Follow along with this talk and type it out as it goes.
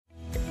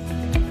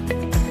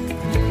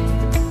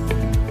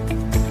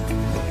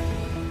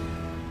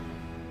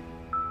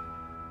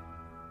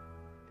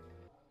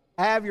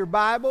have your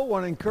Bible, I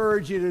want to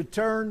encourage you to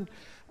turn.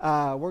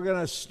 We're going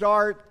to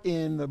start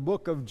in the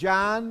book of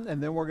John,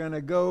 and then we're going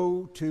to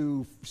go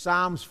to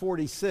Psalms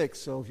 46.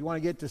 So if you want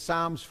to get to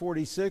Psalms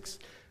 46,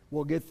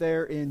 we'll get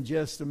there in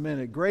just a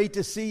minute. Great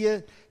to see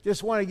you.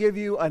 Just want to give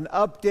you an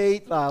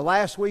update.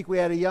 Last week we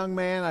had a young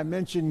man I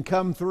mentioned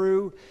come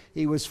through.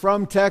 He was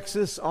from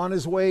Texas on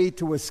his way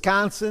to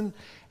Wisconsin,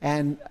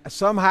 and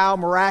somehow,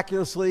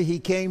 miraculously, he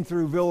came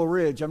through Villa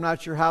Ridge. I'm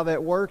not sure how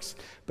that works,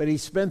 but he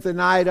spent the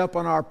night up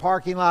on our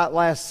parking lot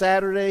last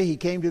Saturday. He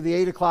came to the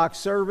 8 o'clock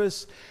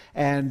service,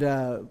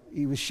 and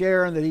he was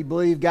sharing that he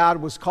believed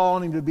God was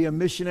calling him to be a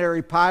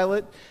missionary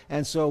pilot.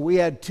 And so we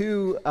had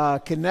two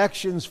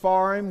connections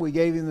for him. We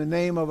gave him the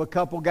name of a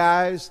couple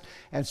guys.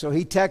 And so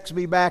he texted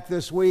me back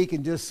this week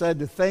and just said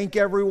to thank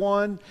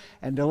everyone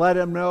and to let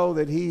him know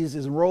that he's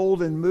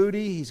enrolled in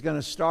Moody. He's going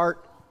to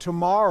start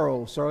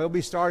tomorrow. So he'll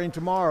be starting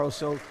tomorrow.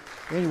 So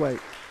anyway,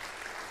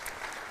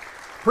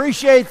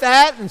 appreciate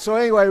that. And so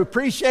anyway, we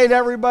appreciate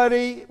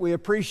everybody. We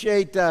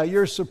appreciate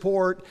your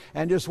support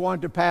and just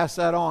wanted to pass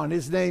that on.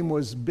 His name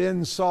was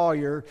Ben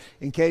Sawyer,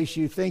 in case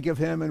you think of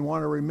him and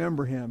want to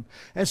remember him.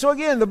 And so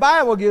again, the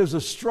Bible gives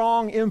a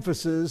strong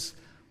emphasis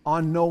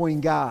on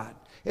knowing God.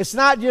 It's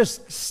not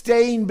just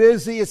staying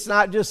busy. It's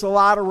not just a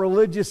lot of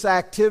religious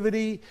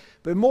activity.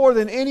 But more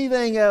than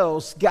anything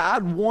else,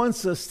 God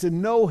wants us to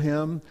know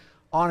Him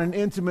on an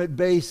intimate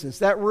basis.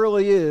 That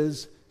really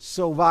is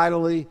so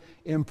vitally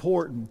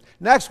important.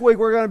 Next week,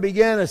 we're going to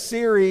begin a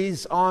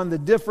series on the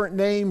different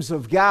names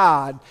of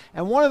God.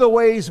 And one of the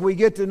ways we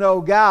get to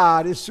know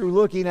God is through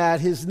looking at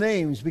His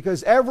names,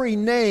 because every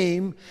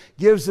name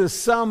gives us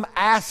some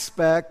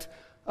aspect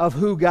of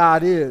who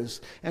God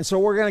is. And so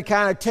we're going to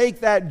kind of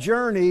take that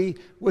journey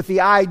with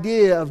the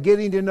idea of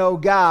getting to know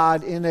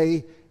God in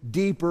a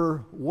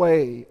deeper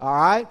way, all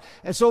right?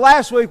 And so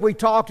last week we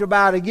talked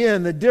about,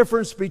 again, the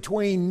difference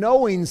between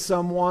knowing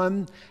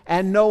someone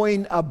and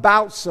knowing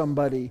about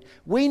somebody.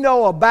 We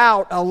know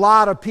about a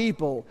lot of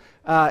people.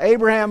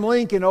 Abraham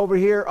Lincoln over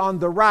here on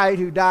the right,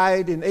 who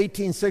died in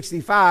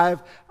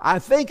 1865, I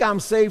think I'm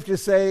safe to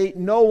say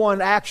no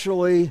one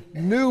actually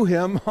knew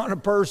him on a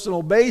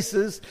personal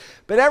basis,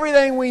 but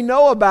everything we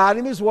know about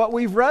him is what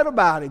we've read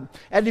about him.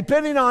 And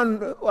depending on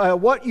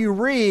what you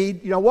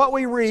read, what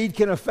we read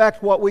can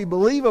affect what we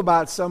believe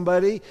about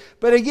somebody.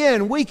 But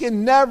again, we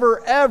can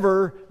never,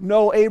 ever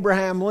know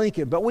Abraham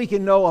Lincoln, but we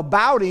can know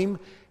about him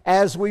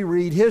as we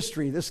read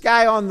history. This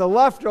guy on the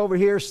left over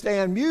here,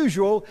 Stan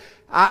Musial,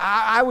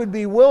 I would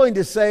be willing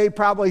to say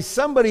probably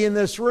somebody in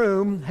this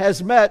room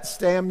has met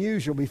Stan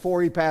Musial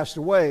before he passed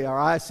away. All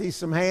right, I see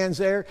some hands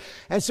there.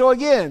 And so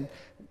again,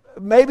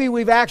 maybe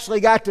we've actually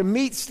got to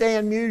meet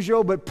Stan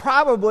Musial, but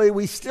probably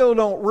we still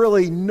don't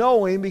really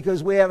know him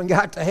because we haven't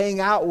got to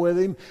hang out with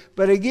him.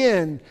 But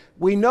again,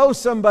 we know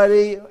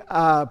somebody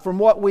from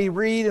what we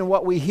read and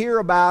what we hear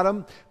about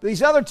them.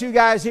 These other two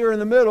guys here in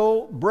the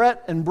middle,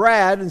 Brett and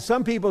Brad, and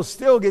some people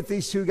still get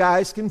these two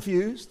guys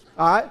confused.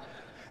 All right?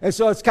 And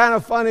so it's kind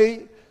of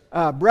funny.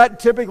 Brett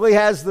typically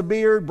has the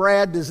beard.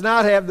 Brad does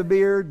not have the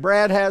beard.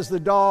 Brad has the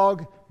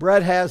dog.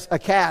 Brett has a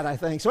cat, I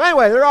think. So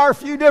anyway, there are a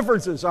few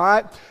differences, all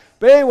right?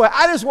 But anyway,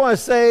 I just want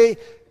to say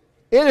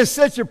it is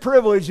such a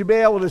privilege to be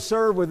able to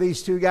serve with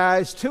these two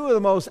guys, two of the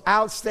most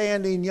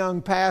outstanding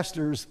young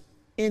pastors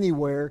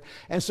anywhere.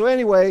 And so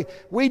anyway,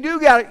 we do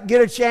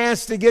get a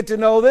chance to get to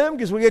know them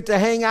because we get to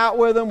hang out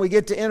with them. We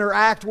get to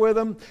interact with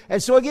them.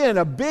 And so again,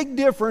 a big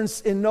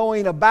difference in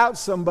knowing about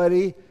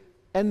somebody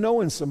and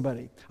knowing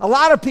somebody. A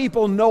lot of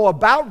people know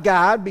about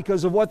God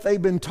because of what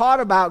they've been taught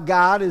about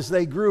God as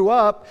they grew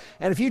up.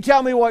 And if you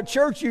tell me what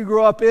church you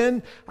grew up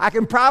in, I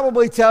can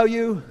probably tell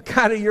you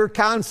kind of your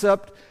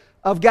concept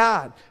of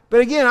God. But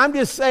again, I'm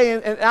just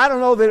saying, and I don't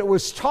know that it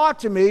was taught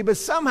to me, but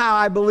somehow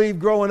I believe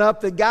growing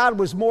up that God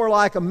was more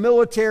like a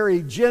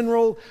military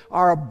general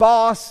or a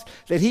boss,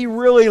 that He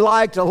really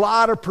liked a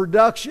lot of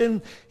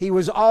production. He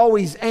was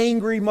always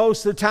angry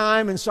most of the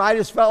time, and so I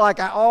just felt like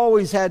I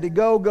always had to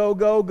go,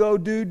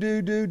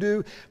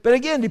 do. But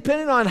again,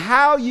 depending on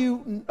how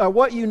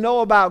what you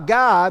know about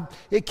God,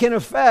 it can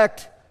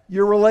affect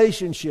your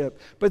relationship.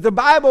 But the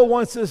Bible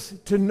wants us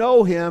to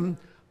know Him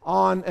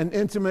on an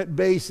intimate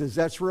basis.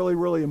 That's really,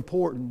 really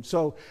important.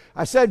 So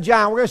I said,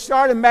 John, we're going to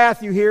start in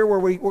Matthew here, where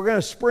we're going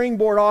to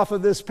springboard off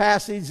of this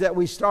passage that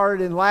we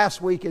started in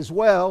last week as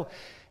well.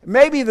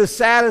 Maybe the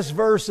saddest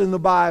verse in the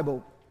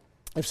Bible.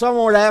 If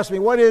someone were to ask me,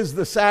 what is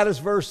the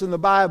saddest verse in the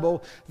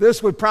Bible,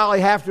 this would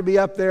probably have to be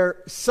up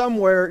there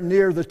somewhere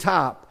near the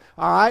top.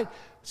 All right?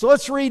 So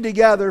let's read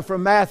together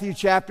from Matthew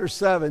chapter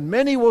 7.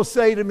 Many will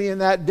say to me in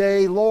that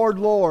day, Lord,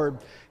 Lord,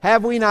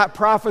 have we not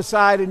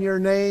prophesied in your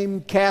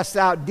name, cast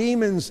out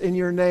demons in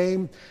your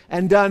name,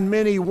 and done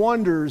many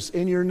wonders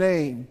in your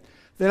name?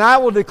 Then I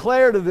will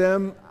declare to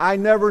them, I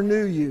never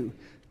knew you.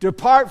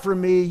 Depart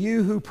from me,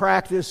 you who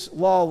practice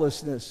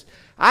lawlessness.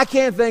 I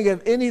can't think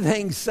of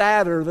anything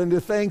sadder than to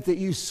think that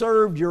you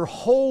served your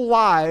whole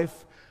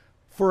life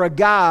for a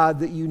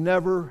God that you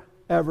never,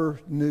 ever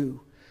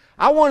knew.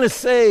 I want to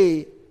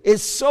say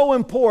it's so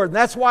important.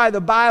 That's why the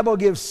Bible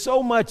gives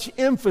so much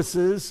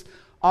emphasis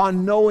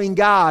on knowing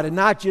God and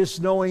not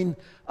just knowing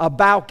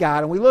about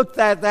God. And we looked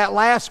at that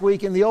last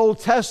week in the Old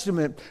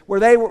Testament,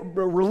 where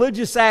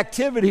religious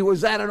activity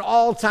was at an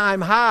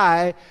all-time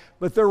high,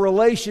 but their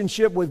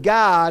relationship with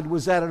God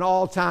was at an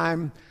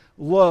all-time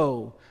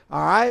low.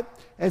 All right?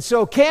 And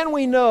so can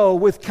we know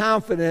with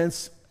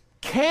confidence,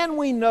 can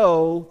we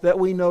know that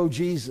we know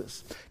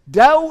Jesus?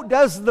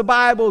 Does the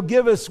Bible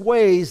give us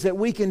ways that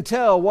we can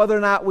tell whether or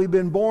not we've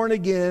been born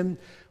again,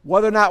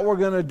 whether or not we're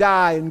going to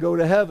die and go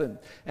to heaven?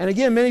 And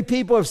again, many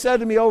people have said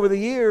to me over the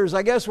years,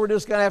 I guess we're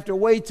just going to have to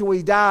wait till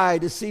we die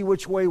to see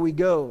which way we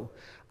go.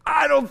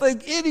 I don't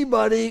think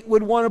anybody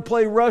would want to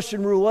play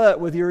Russian roulette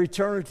with your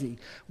eternity.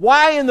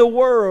 Why in the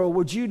world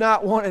would you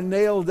not want to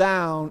nail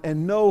down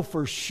and know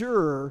for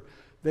sure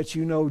that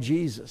you know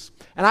Jesus?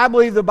 And I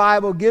believe the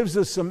Bible gives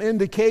us some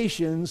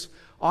indications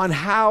on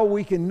how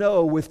we can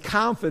know with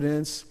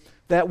confidence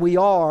that we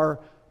are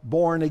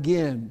born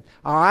again.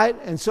 All right?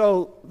 And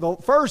so the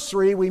first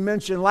three we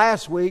mentioned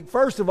last week,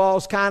 first of all,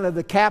 is kind of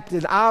the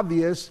captain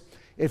obvious.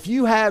 If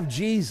you have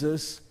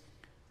Jesus,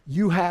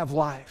 you have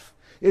life.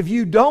 If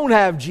you don't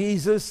have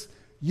Jesus,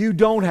 you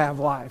don't have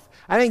life.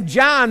 I think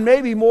John,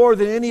 maybe more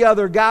than any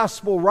other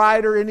gospel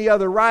writer, any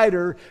other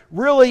writer,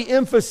 really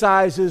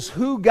emphasizes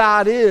who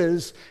God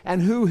is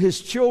and who His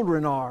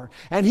children are.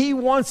 And he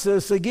wants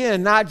us,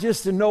 again, not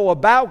just to know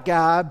about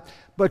God,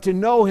 but to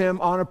know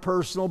Him on a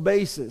personal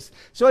basis.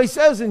 So he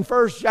says in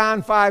 1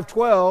 John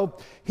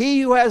 5:12,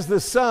 he who has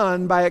the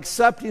Son, by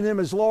accepting Him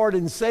as Lord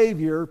and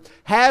Savior,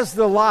 has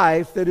the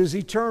life that is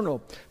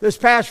eternal. This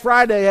past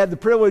Friday, I had the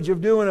privilege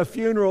of doing a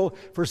funeral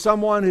for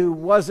someone who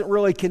wasn't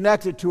really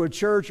connected to a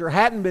church or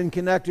hadn't been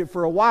connected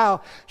for a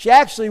while. She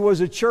actually was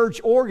a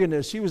church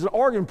organist. She was an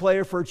organ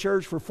player for a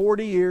church for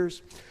 40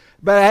 years.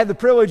 But I had the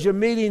privilege of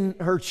meeting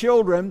her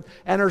children,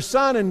 and her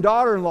son and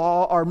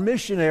daughter-in-law are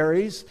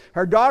missionaries.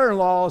 Her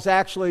daughter-in-law is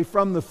actually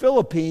from the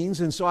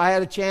Philippines, and so I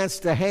had a chance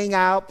to hang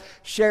out,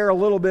 share a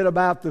little bit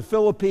about the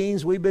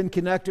Philippines. We've been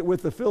connected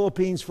with the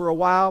Philippines for a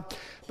while.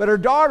 But her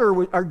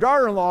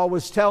daughter-in-law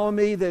was telling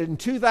me that in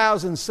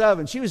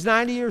 2007, she was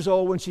 90 years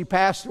old when she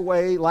passed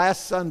away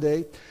last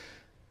Sunday,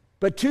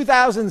 but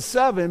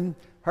 2007,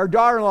 her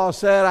daughter-in-law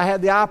said, I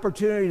had the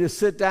opportunity to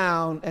sit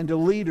down and to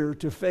lead her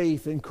to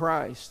faith in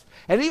Christ.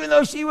 And even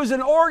though she was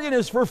an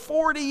organist for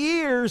 40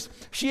 years,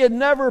 she had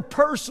never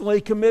personally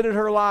committed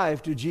her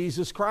life to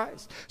Jesus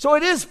Christ. So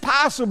it is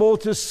possible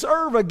to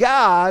serve a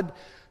God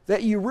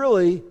that you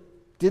really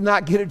did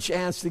not get a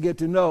chance to get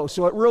to know.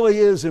 So it really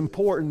is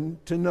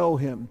important to know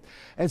Him.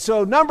 And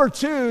so number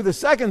two, the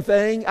second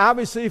thing,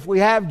 obviously if we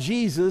have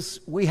Jesus,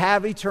 we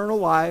have eternal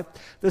life.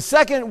 The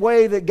second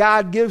way that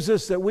God gives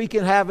us that we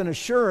can have an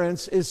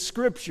assurance is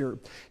Scripture.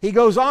 He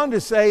goes on to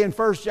say in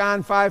 1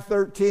 John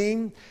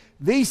 5:13,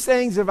 these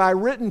things have I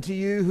written to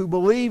you who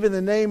believe in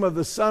the name of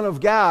the Son of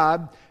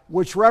God,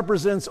 which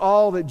represents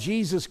all that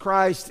Jesus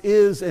Christ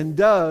is and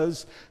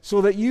does, so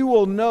that you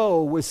will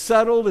know with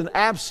settled and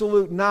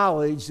absolute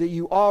knowledge that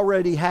you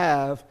already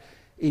have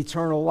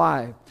eternal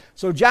life.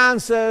 So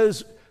John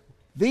says,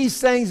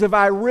 these things have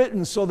I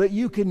written so that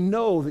you can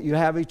know that you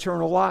have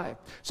eternal life.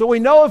 So we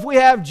know if we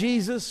have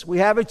Jesus, we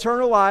have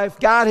eternal life.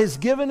 God has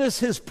given us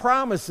His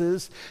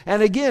promises.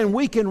 And again,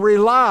 we can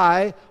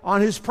rely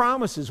on His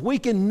promises. We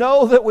can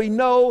know that we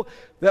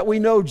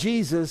know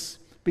Jesus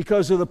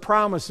because of the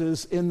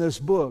promises in this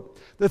book.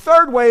 The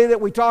third way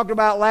that we talked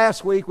about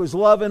last week was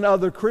loving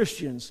other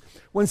Christians.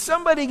 When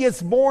somebody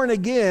gets born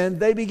again,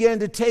 they begin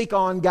to take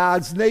on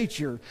God's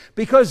nature.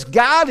 Because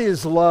God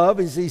is love,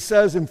 as He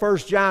says in 1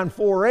 John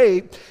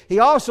 4:8, He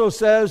also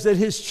says that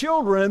His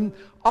children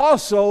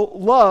also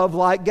love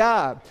like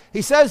God.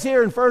 He says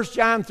here in 1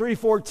 John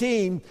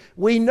 3:14,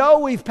 we know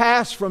we've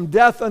passed from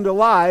death unto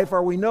life,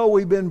 or we know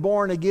we've been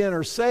born again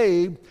or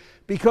saved,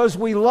 because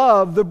we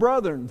love the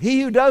brethren.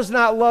 He who does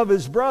not love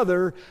his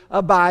brother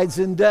abides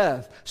in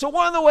death. So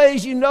one of the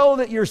ways you know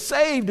that you're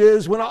saved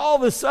is when all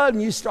of a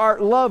sudden you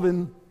start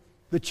loving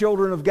the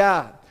children of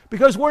God.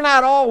 Because we're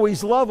not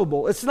always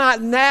lovable. It's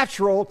not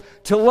natural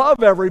to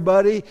love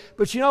everybody,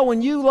 but you know,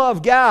 when you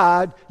love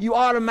God, you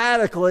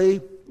automatically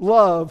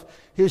love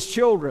His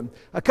children.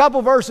 A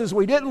couple verses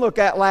we didn't look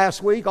at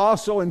last week,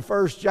 also in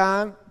 1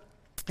 John.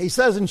 He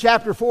says in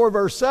chapter 4,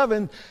 verse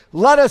 7,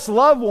 let us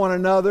love one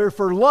another,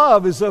 for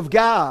love is of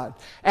God.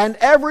 And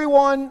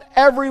everyone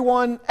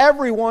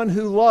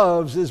who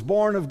loves is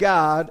born of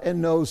God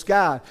and knows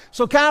God.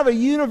 So kind of a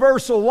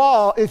universal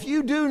law, if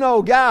you do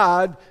know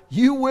God,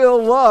 you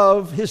will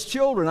love His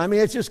children. I mean,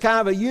 it's just kind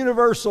of a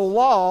universal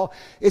law.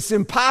 It's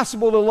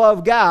impossible to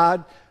love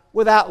God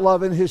without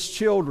loving His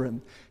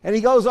children. And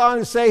he goes on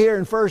to say here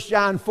in 1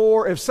 John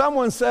 4, if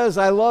someone says,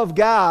 I love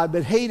God,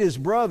 but hate his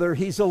brother,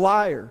 he's a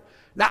liar.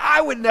 Now,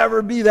 I would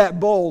never be that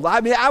bold.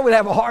 I mean, I would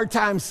have a hard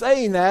time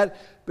saying that,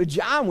 but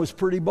John was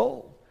pretty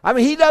bold. I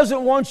mean, he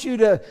doesn't want you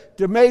to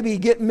maybe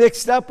get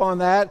mixed up on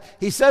that.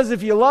 He says,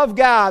 if you love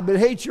God but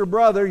hate your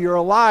brother, you're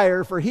a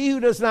liar. For he who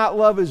does not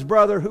love his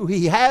brother who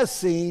he has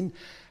seen,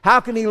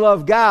 how can he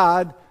love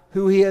God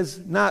who he has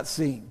not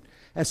seen?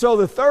 And so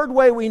the third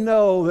way we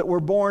know that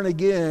we're born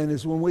again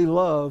is when we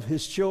love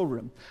His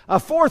children. A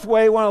fourth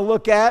way I want to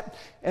look at,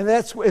 and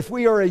that's if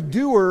we are a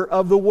doer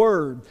of the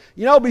Word.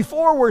 You know,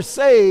 before we're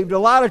saved, a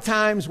lot of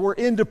times we're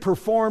into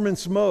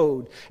performance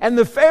mode. And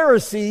the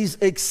Pharisees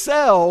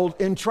excelled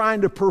in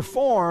trying to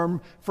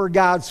perform for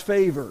God's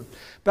favor.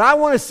 But I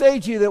want to say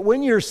to you that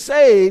when you're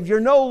saved,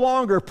 you're no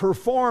longer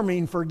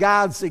performing for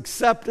God's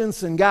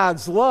acceptance and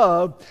God's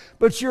love,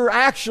 but you're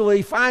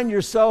actually find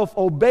yourself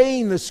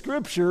obeying the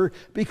Scripture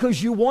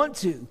because you want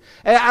to.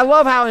 And I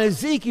love how in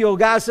Ezekiel,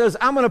 God says,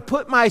 I'm going to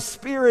put my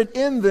Spirit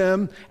in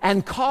them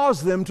and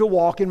cause them to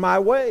walk in my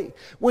way.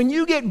 When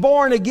you get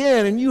born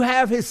again and you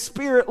have His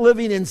Spirit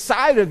living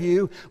inside of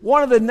you,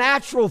 one of the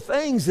natural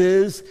things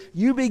is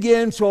you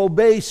begin to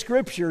obey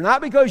Scripture.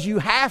 Not because you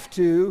have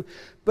to,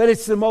 but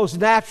it's the most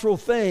natural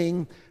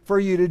thing for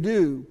you to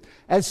do.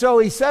 And so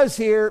he says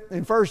here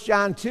in 1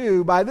 John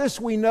 2, by this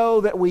we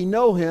know that we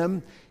know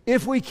Him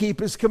if we keep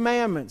His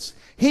commandments.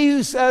 He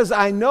who says,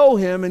 I know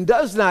Him and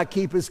does not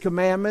keep His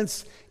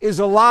commandments is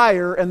a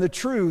liar, and the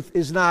truth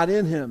is not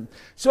in him.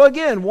 So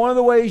again, one of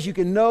the ways you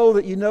can know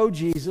that you know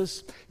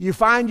Jesus, you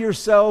find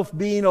yourself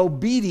being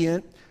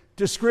obedient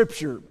to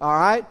Scripture, all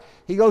right?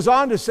 He goes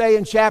on to say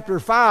in chapter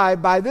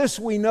 5, by this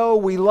we know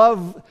we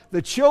love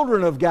the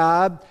children of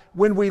God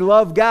when we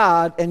love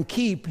God and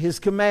keep His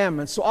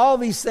commandments. So all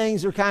these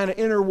things are kind of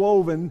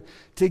interwoven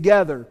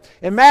together.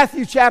 In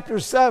Matthew chapter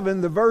 7,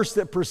 the verse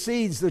that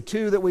precedes the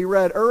two that we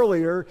read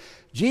earlier,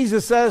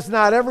 Jesus says,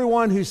 not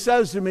everyone who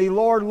says to me,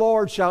 Lord,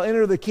 Lord, shall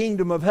enter the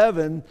kingdom of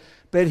heaven,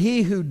 but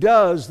he who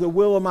does the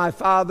will of my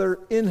Father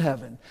in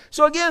heaven.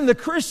 So again, the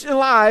Christian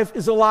life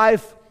is a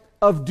life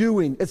of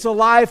doing. It's a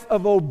life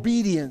of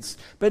obedience.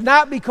 But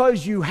not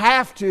because you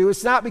have to.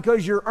 It's not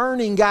because you're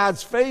earning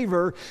God's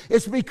favor.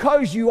 It's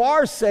because you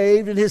are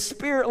saved and His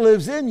Spirit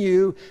lives in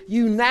you.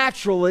 You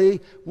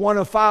naturally want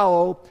to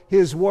follow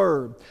His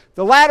Word.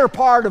 The latter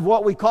part of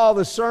what we call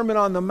the Sermon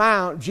on the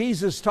Mount,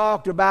 Jesus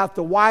talked about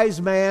the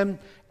wise man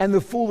and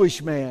the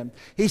foolish man.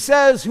 He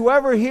says,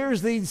 whoever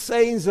hears these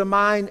sayings of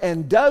mine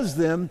and does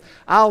them,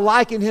 I'll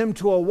liken him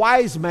to a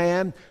wise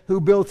man who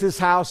built his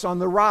house on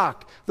the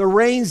rock. The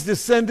rains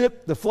descended,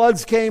 the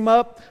floods came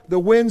up, the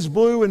winds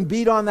blew and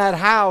beat on that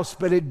house,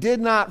 but it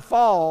did not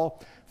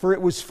fall, for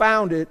it was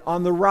founded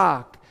on the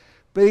rock.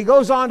 But he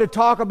goes on to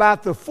talk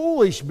about the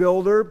foolish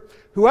builder.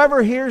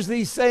 Whoever hears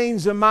these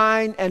sayings of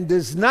mine and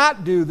does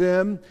not do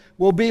them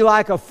will be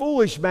like a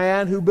foolish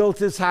man who built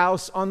his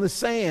house on the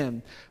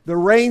sand. The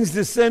rains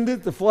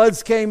descended, the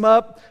floods came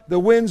up, the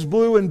winds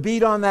blew and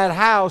beat on that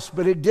house,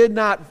 but it did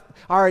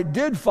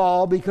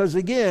fall because,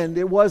 again,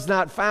 it was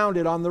not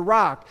founded on the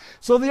rock.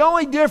 So the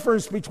only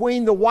difference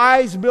between the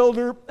wise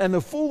builder and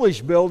the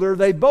foolish builder,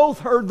 they both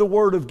heard the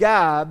word of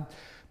God,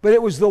 but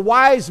it was the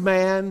wise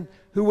man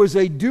who was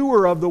a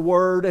doer of the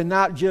word and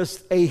not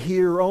just a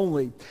hearer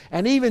only.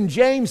 And even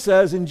James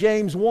says in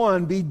James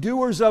 1, be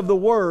doers of the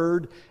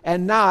word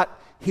and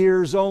not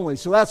hearers only.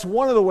 So that's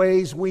one of the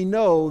ways we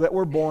know that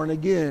we're born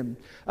again.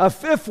 A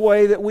fifth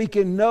way that we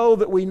can know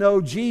that we know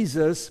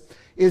Jesus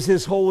is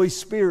His Holy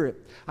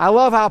Spirit. I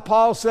love how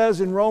Paul says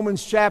in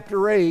Romans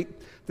chapter 8,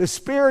 the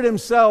Spirit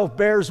Himself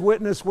bears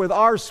witness with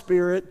our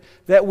spirit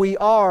that we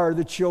are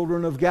the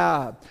children of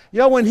God. You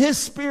know, when His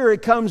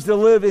Spirit comes to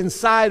live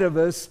inside of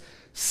us,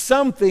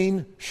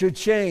 something should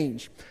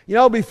change. You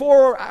know,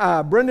 before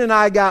Brenda and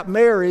I got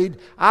married,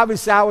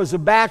 obviously I was a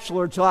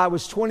bachelor until I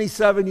was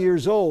 27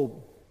 years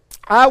old.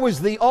 I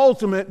was the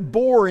ultimate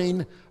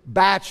boring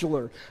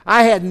bachelor.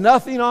 I had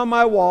nothing on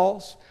my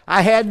walls.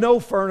 I had no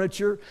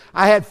furniture.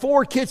 I had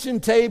 4 kitchen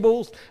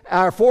tables,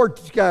 4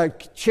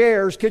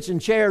 chairs, kitchen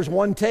chairs,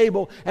 1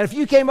 table. And if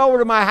you came over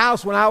to my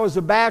house when I was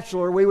a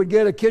bachelor, we would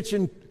get a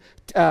kitchen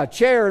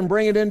chair and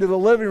bring it into the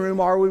living room,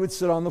 or we would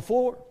sit on the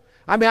floor.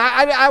 I mean,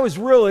 I was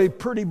really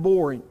pretty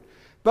boring.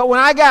 But when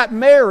I got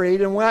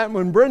married and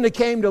when Brenda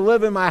came to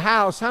live in my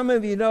house, how many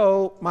of you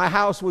know my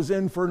house was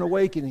in for an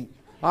awakening?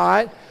 All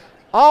right?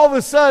 All of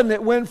a sudden,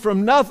 it went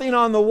from nothing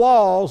on the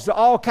walls to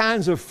all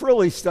kinds of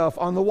frilly stuff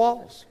on the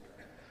walls.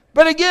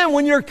 But again,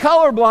 when you're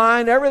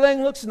colorblind,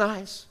 everything looks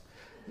nice.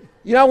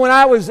 You know, when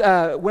I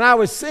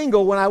was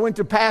single, when I went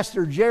to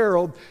Pastor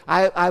Gerald,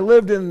 I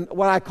lived in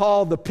what I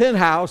call the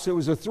penthouse. It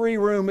was a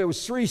 3-room. It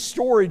was 3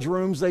 storage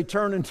rooms. They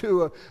turned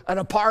into an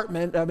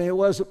apartment. I mean, it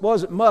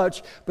wasn't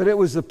much, but it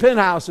was the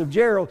penthouse of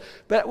Gerald.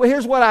 But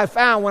here's what I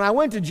found. When I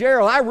went to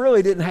Gerald, I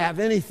really didn't have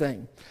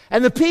anything.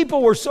 And the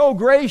people were so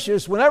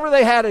gracious. Whenever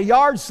they had a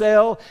yard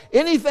sale,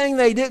 anything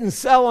they didn't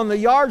sell on the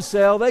yard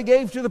sale, they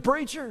gave to the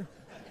preacher.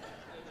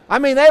 I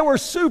mean, they were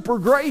super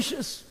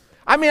gracious.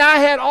 I mean, I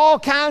had all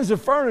kinds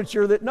of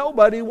furniture that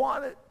nobody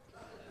wanted.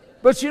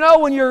 But you know,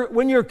 when you're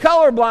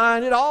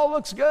colorblind, it all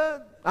looks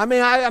good. I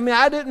mean,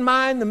 I didn't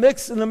mind the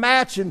mix and the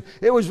match, and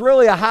it was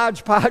really a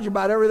hodgepodge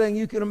about everything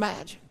you can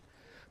imagine.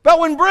 But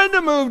when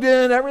Brenda moved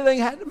in, everything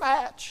had to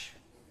match.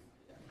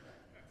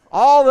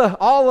 All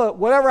the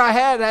whatever I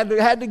had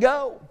to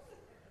go.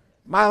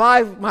 My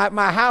life,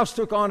 my house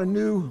took on a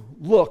new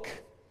look.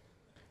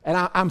 And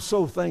I'm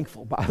so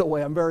thankful, by the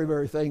way. I'm very,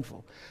 very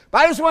thankful. But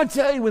I just want to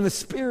tell you, when the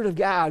Spirit of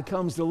God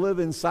comes to live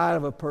inside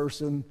of a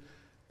person,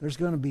 there's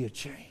going to be a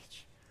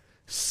change.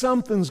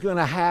 Something's going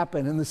to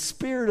happen, and the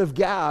Spirit of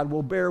God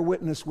will bear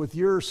witness with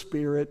your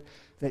spirit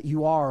that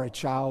you are a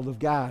child of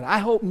God. I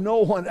hope no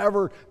one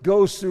ever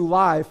goes through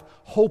life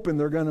hoping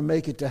they're going to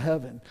make it to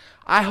heaven.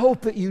 I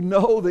hope that you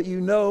know that you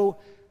know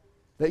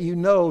that you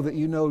know that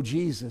you know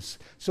Jesus.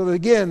 So that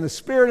again, the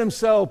Spirit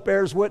Himself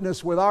bears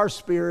witness with our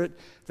spirit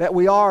that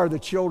we are the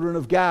children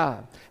of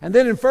God. And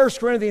then in 1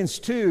 Corinthians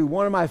 2,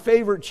 one of my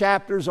favorite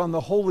chapters on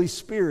the Holy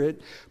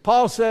Spirit,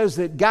 Paul says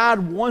that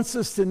God wants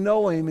us to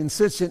know Him in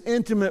such an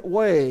intimate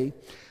way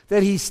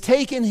that He's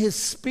taken His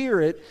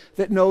Spirit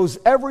that knows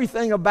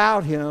everything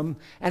about Him,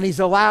 and He's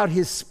allowed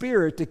His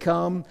Spirit to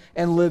come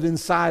and live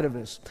inside of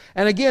us.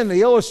 And again,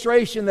 the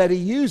illustration that he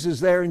uses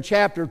there in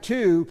chapter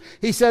 2,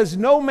 he says,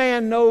 no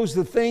man knows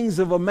the things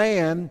of a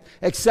man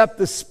except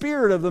the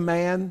spirit of the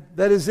man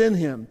that is in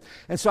him.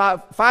 And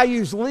so if I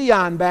use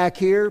Leon back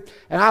here,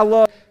 and I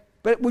love,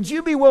 but would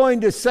you be willing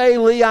to say,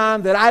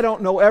 Leon, that I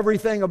don't know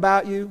everything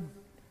about you?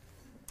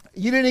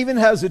 You didn't even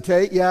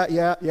hesitate. Yeah.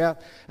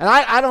 And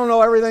I don't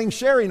know everything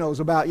Sherry knows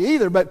about you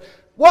either, but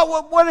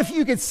what if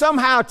you could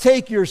somehow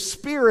take your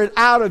spirit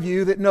out of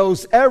you that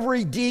knows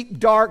every deep,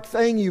 dark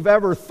thing you've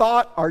ever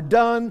thought or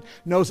done,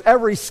 knows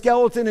every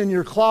skeleton in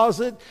your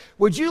closet?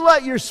 Would you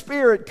let your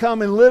spirit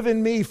come and live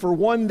in me for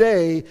one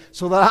day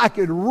so that I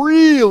could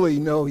really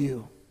know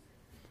you?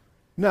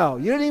 No,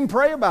 you didn't even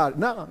pray about it.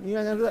 No, you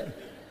ain't gonna do that.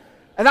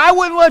 And I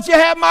wouldn't let you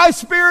have my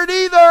spirit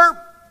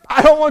either.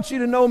 I don't want you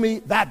to know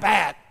me that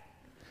bad.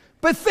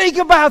 But think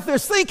about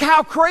this. Think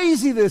how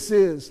crazy this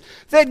is.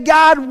 That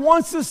God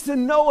wants us to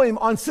know Him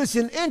on such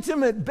an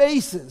intimate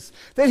basis.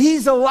 That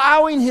He's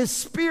allowing His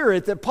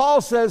Spirit, that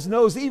Paul says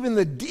knows even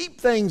the deep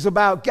things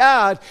about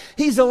God.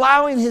 He's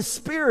allowing His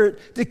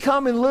Spirit to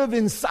come and live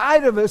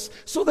inside of us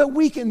so that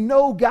we can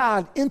know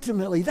God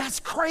intimately. That's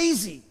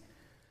crazy.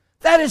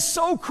 That is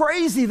so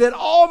crazy that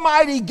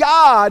Almighty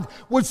God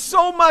would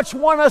so much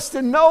want us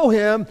to know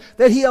Him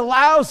that He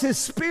allows His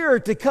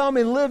Spirit to come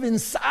and live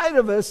inside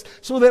of us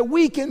so that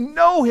we can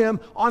know Him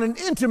on an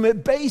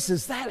intimate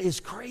basis. That is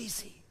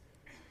crazy.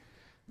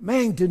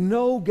 Man, to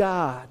know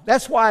God.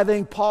 That's why I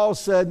think Paul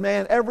said,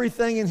 man,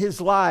 everything in his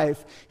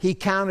life he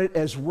counted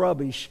as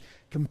rubbish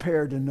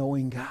compared to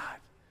knowing God.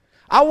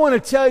 I want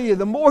to tell you,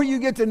 the more you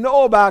get to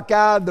know about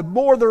God, the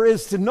more there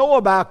is to know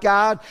about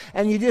God,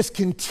 and you just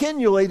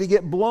continually to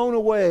get blown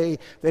away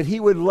that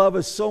He would love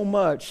us so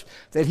much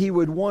that He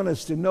would want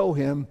us to know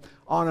Him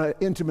on an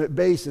intimate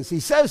basis. He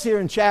says here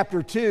in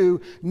chapter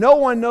 2, no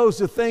one knows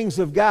the things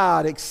of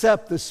God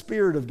except the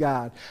Spirit of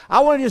God. I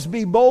want to just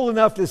be bold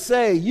enough to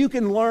say you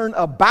can learn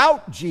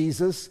about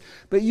Jesus,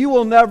 but you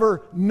will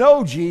never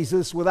know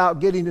Jesus without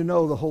getting to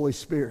know the Holy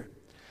Spirit.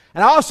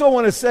 And I also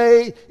want to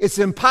say it's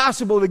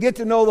impossible to get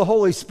to know the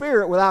Holy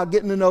Spirit without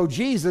getting to know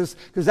Jesus,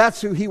 because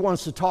that's who He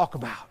wants to talk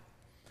about.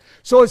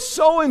 So it's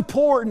so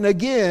important,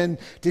 again,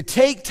 to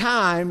take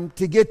time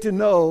to get to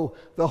know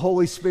the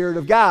Holy Spirit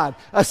of God.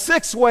 A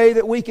sixth way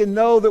that we can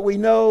know that we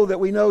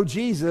know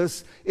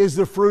Jesus is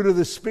the fruit of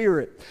the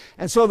Spirit.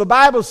 And so the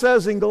Bible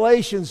says in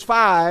Galatians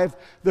 5,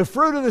 the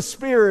fruit of the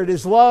Spirit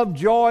is love,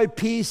 joy,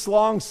 peace,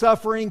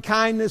 long-suffering,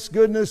 kindness,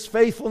 goodness,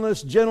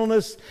 faithfulness,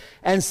 gentleness,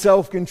 and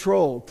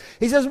self-control.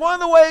 He says one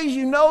of the ways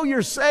you know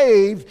you're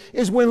saved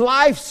is when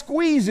life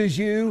squeezes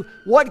you,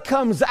 what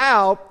comes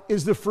out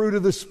is the fruit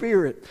of the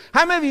Spirit.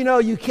 How many of you know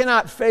you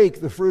cannot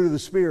fake the fruit of the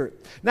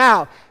Spirit?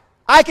 Now,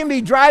 I can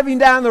be driving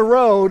down the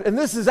road, and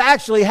this has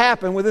actually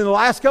happened within the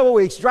last couple of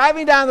weeks,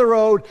 driving down the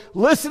road,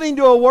 listening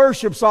to a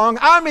worship song.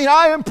 I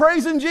am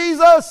praising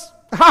Jesus.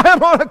 I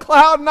am on a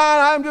cloud nine.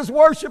 I am just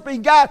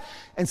worshiping God.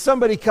 And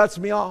somebody cuts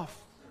me off.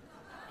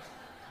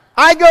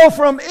 I go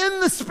from in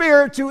the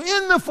spirit to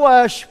in the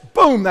flesh,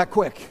 boom, that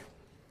quick.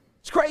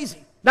 It's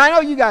crazy. Now, I know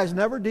you guys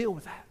never deal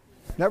with that.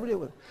 Never deal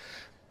with it.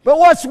 But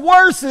what's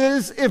worse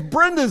is if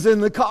Brenda's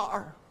in the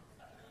car.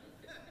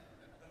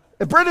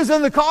 If Brenda's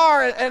in the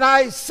car and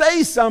I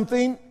say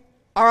something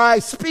or I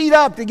speed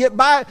up to get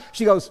by,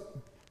 she goes,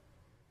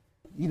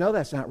 you know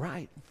that's not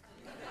right.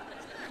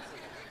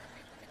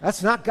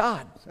 That's not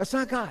God. That's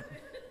not God.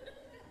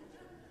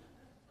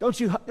 Don't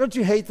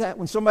you hate that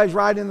when somebody's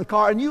riding in the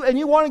car and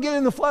you want to get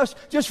in the flesh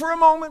just for a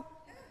moment?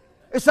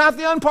 It's not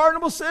the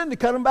unpardonable sin to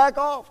cut them back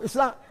off. It's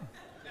not.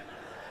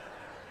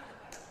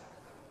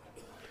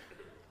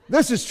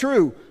 This is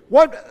true.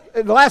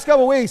 In the last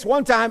couple of weeks,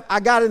 one time I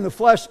got in the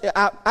flesh.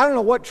 I don't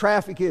know what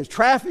traffic is.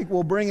 Traffic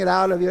will bring it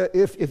out of you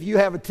if you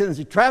have a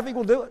tendency. Traffic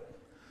will do it.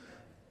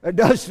 It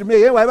does to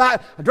me. Anyway, I'm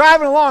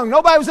driving along.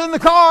 Nobody was in the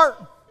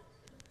car.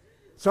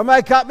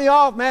 Somebody cut me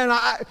off, man.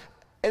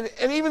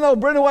 And even though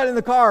Brenda wasn't in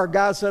the car,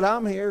 God said,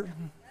 I'm here.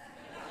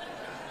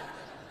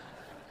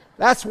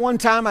 That's one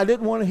time I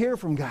didn't want to hear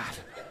from God.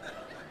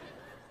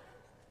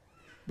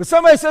 But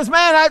somebody says,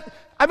 man,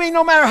 I mean,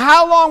 no matter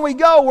how long we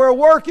go, we're a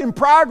work in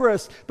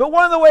progress. But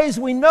one of the ways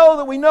we know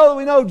that we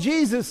know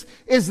Jesus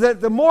is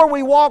that the more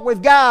we walk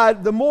with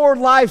God, the more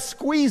life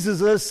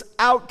squeezes us,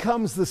 out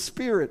comes the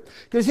Spirit.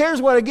 Because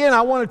here's what, again,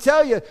 I want to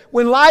tell you.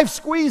 When life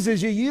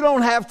squeezes you, you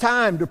don't have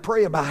time to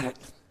pray about it.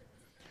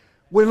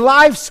 When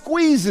life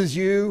squeezes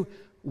you,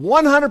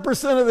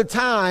 100% of the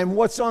time,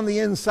 what's on the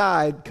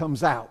inside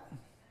comes out.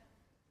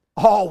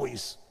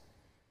 Always.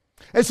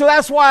 And so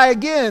that's why,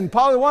 again,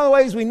 probably one of the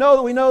ways we know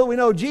that we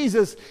know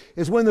Jesus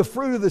is when the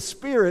fruit of the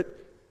Spirit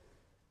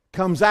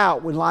comes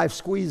out, when life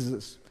squeezes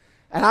us.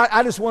 And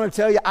I just want to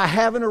tell you, I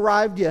haven't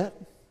arrived yet.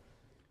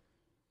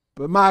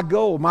 But my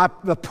goal,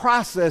 the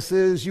process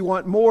is you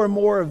want more and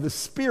more of the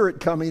Spirit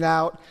coming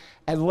out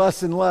and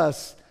less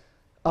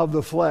of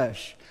the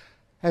flesh.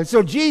 And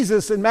so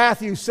Jesus in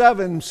Matthew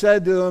 7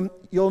 said to them,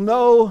 you'll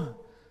know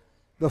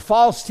the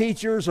false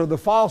teachers or the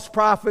false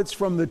prophets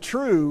from the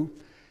true.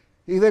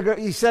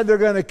 He said they're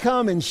going to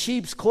come in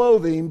sheep's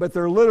clothing, but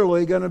they're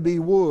literally going to be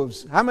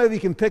wolves. How many of you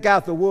can pick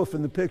out the wolf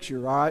in the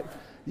picture, all right?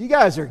 You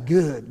guys are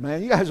good,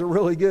 man. You guys are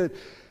really good.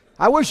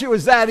 I wish it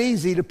was that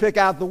easy to pick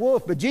out the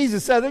wolf, but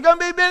Jesus said there's going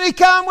to be many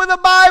come with a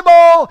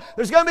Bible.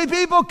 There's going to be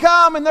people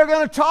come and they're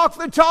going to talk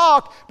the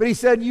talk. But he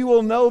said you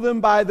will know them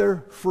by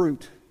their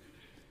fruit.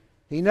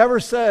 He never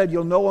said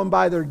you'll know them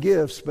by their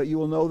gifts, but you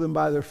will know them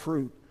by their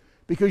fruit.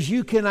 Because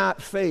you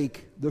cannot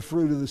fake the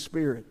fruit of the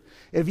Spirit.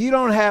 If you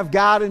don't have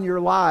God in your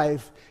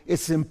life,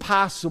 it's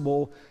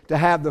impossible to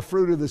have the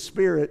fruit of the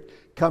Spirit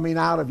coming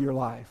out of your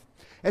life.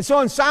 And so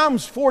in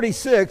Psalms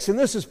 46, and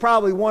this is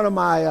probably one of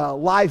my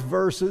life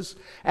verses,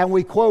 and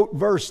we quote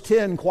verse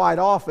 10 quite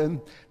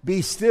often,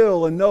 be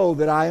still and know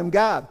that I am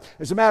God.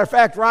 As a matter of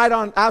fact, right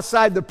on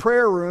outside the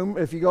prayer room,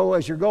 as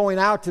you're going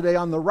out today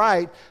on the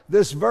right,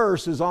 this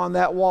verse is on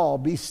that wall,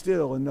 be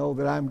still and know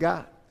that I am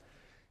God.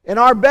 In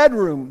our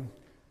bedroom,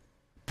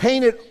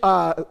 painted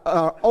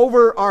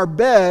over our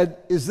bed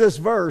is this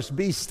verse,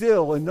 be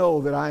still and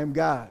know that I am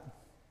God.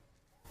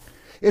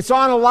 It's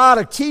on a lot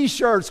of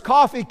t-shirts,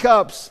 coffee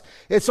cups.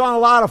 It's on a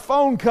lot of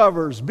phone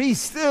covers. Be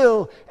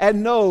still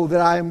and know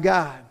that I am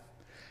God.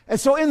 And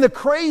so in the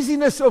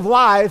craziness of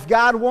life,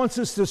 God wants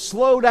us to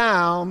slow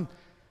down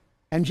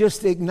and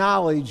just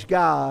acknowledge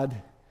God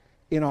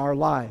in our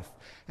life.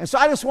 And so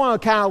I just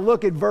want to kind of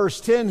look at verse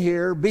 10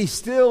 here. Be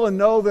still and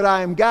know that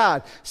I am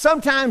God.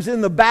 Sometimes in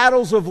the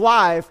battles of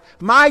life,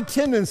 my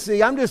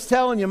tendency, I'm just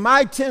telling you,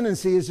 my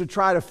tendency is to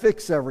try to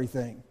fix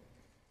everything.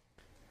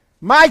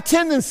 My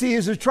tendency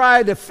is to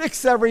try to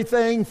fix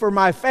everything for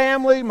my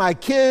family, my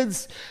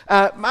kids.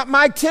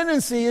 My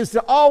tendency is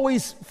to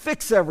always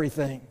fix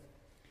everything.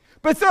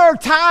 But there are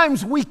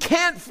times we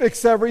can't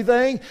fix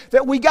everything,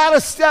 that we got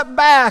to step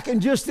back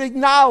and just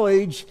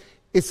acknowledge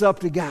it's up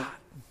to God.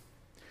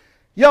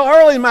 You know,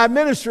 early in my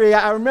ministry,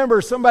 I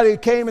remember somebody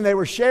came and they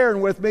were sharing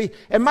with me,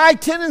 and my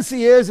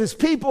tendency is, as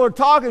people are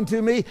talking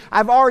to me,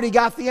 I've already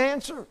got the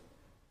answer.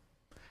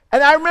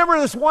 And I remember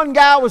this one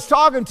gal was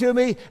talking to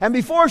me, and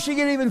before she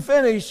could even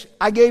finish,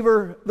 I gave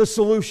her the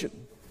solution.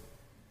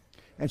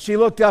 And she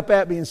looked up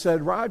at me and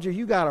said, Roger,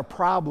 you got a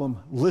problem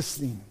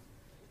listening.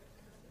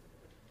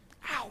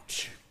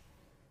 Ouch.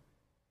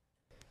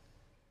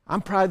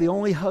 I'm probably the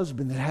only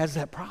husband that has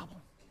that problem.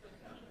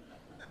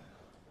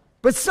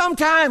 But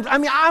sometimes,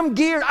 I'm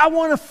geared. I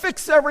want to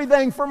fix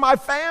everything for my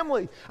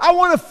family. I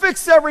want to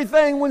fix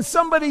everything when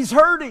somebody's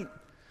hurting.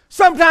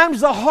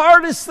 Sometimes the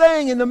hardest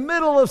thing in the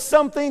middle of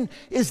something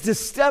is to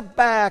step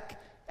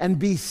back and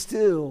be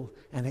still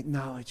and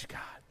acknowledge God.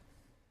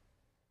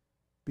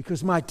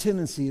 Because my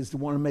tendency is to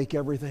want to make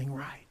everything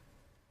right.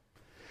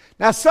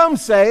 Now some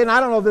say, and I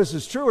don't know if this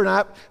is true or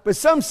not, but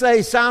some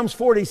say Psalms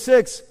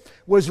 46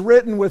 was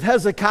written with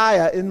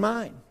Hezekiah in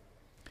mind.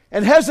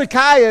 And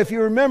Hezekiah, if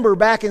you remember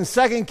back in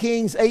 2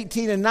 Kings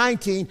 18 and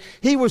 19,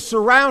 he was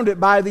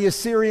surrounded by the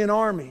Assyrian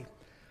army.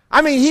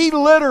 He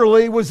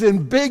literally was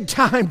in big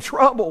time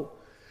trouble.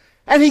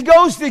 And he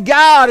goes to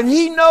God and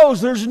he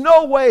knows there's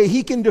no way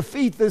he can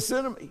defeat this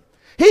enemy.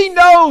 He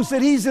knows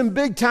that he's in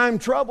big time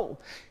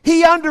trouble.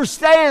 He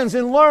understands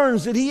and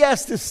learns that he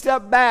has to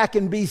step back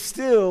and be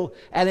still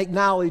and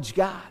acknowledge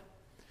God.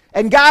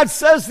 And God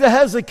says to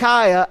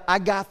Hezekiah, I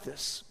got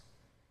this.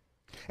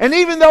 And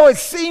even though it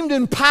seemed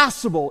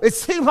impossible, it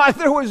seemed like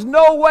there was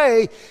no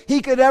way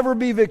he could ever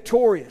be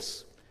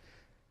victorious.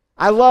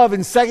 I love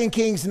in 2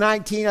 Kings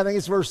 19, I think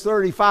it's verse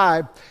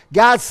 35,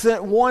 God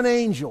sent one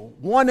angel,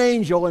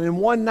 and in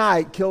one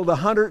night killed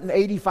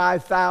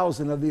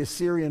 185,000 of the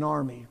Assyrian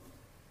army.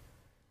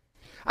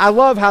 I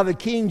love how the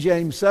King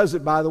James says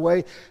it, by the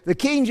way. The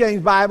King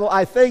James Bible,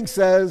 I think,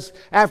 says,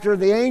 after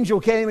the angel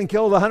came and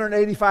killed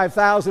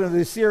 185,000 of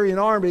the Assyrian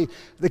army,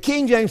 the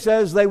King James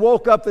says they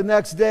woke up the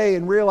next day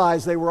and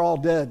realized they were all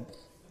dead.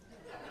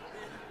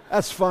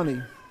 That's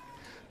funny.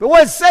 But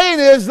what it's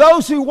saying is,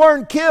 those who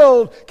weren't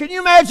killed, can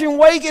you imagine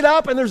waking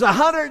up and there's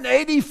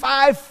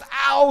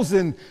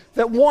 185,000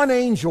 that one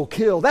angel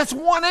killed? That's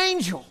one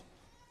angel.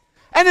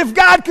 And if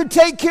God could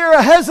take care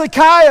of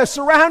Hezekiah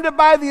surrounded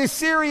by the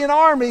Assyrian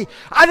army,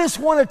 I just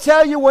want to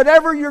tell you,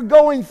 whatever you're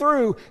going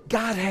through,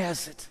 God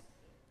has it.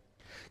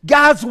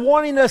 God's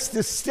wanting us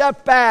to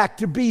step back,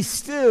 to be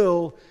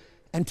still,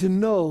 and to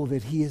know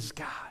that He is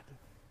God.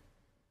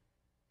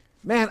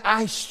 Man,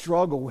 I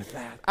struggle with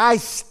that. I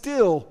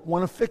still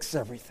want to fix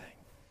everything.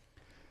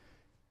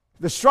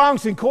 The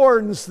Strong's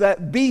Concordance,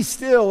 that be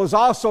still is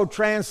also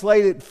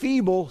translated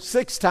feeble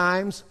 6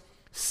 times,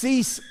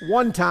 cease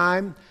 1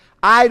 time,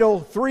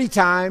 idle 3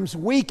 times,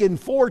 weaken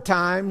 4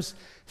 times,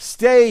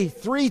 stay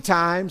 3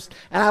 times.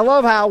 And I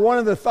love how one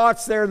of the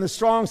thoughts there in the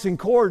Strong's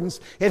Concordance,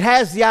 it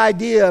has the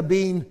idea of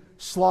being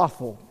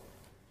slothful.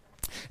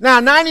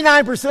 Now,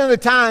 99% of the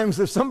times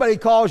if somebody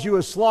calls you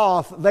a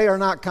sloth, they are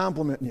not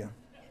complimenting you.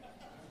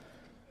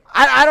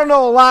 I don't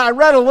know a lot. I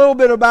read a little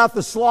bit about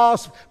the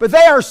sloths, but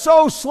they are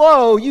so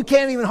slow you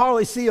can't even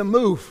hardly see them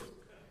move.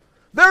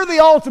 They're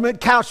the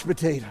ultimate couch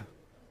potato.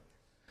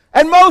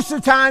 And most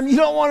of the time you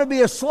don't want to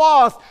be a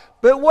sloth,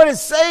 but what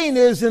it's saying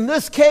is, in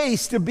this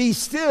case, to be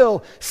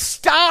still.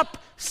 Stop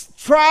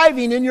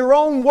striving in your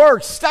own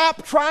work.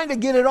 Stop trying to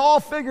get it all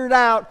figured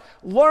out.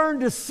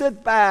 Learn to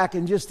sit back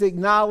and just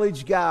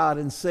acknowledge God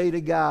and say to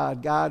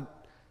God, God,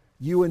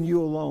 you and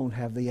you alone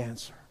have the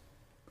answer.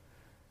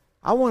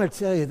 I want to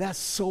tell you, that's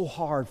so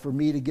hard for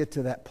me to get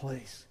to that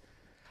place.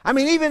 I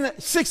mean, even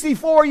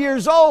 64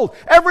 years old,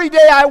 every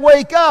day I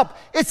wake up,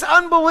 it's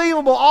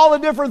unbelievable all the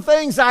different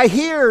things I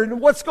hear and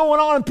what's going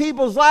on in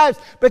people's lives.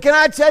 But can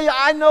I tell you,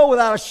 I know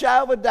without a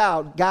shadow of a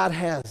doubt, God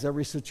has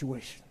every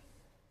situation.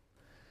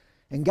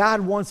 And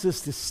God wants us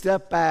to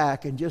step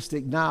back and just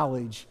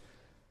acknowledge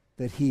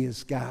that He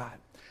is God.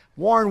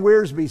 Warren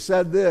Wiersbe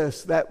said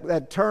this,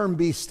 that term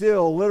be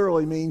still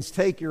literally means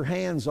take your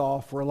hands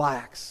off,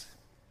 relax.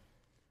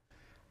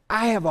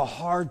 I have a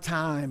hard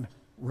time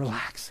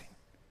relaxing.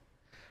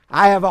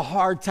 I have a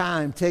hard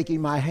time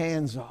taking my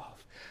hands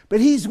off. But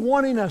He's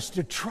wanting us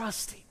to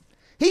trust Him.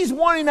 He's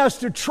wanting us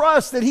to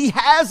trust that He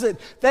has it,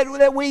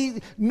 that we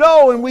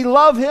know and we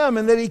love Him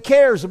and that He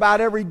cares about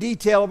every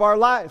detail of our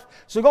life.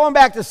 So going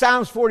back to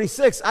Psalms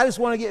 46, I just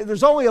want to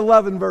there's only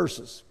 11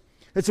 verses.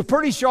 It's a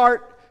pretty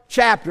short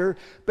chapter,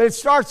 but it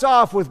starts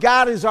off with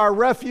God is our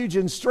refuge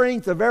and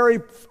strength, a very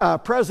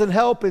present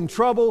help in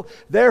trouble.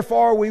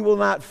 Therefore, we will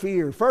not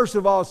fear. First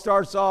of all, it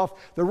starts off,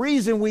 the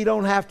reason we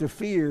don't have to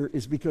fear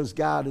is because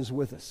God is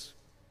with us.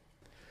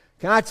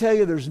 Can I tell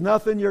you, there's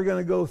nothing you're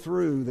going to go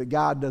through that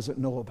God doesn't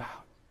know about.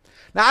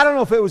 Now, I don't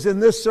know if it was in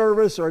this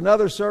service or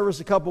another service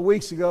a couple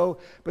weeks ago,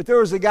 but there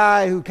was a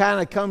guy who kind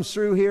of comes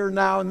through here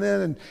now and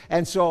then,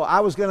 and so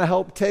I was going to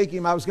help take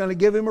him. I was going to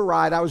give him a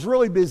ride. I was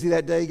really busy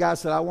that day. God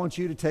said, I want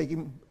you to take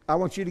him. I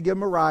want you to give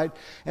him a ride.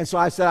 And so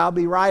I said, I'll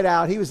be right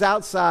out. He was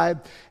outside.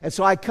 And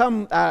so I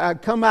come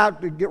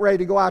out to get ready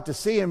to go out to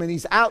see him. And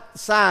he's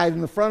outside in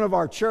the front of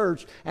our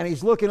church. And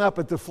he's looking up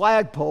at the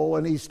flagpole.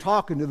 And he's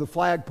talking to the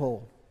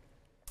flagpole.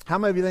 How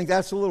many of you think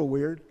that's a little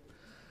weird?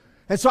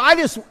 And so I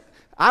just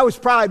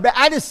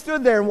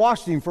stood there and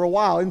watched him for a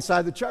while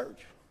inside the church.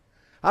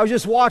 I was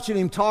just watching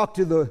him talk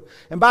to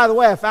and by the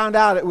way, I found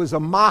out it was a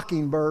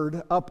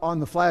mockingbird up on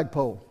the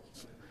flagpole.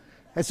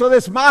 And so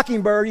this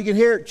mockingbird, you can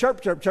hear it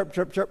chirp, chirp, chirp,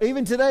 chirp, chirp.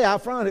 Even today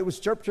out front, it was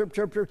chirp, chirp,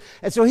 chirp, chirp.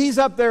 And so he's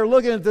up there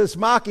looking at this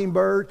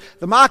mockingbird.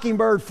 The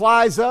mockingbird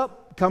flies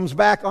up, comes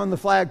back on the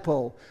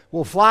flagpole.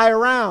 Will fly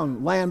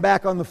around, land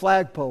back on the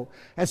flagpole.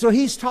 And so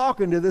he's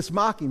talking to this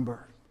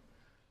mockingbird.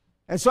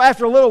 And so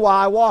after a little while,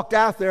 I walked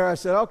out there. I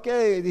said,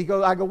 okay. And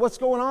I go, what's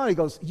going on? He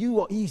goes,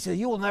 he said,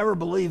 you will never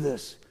believe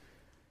this.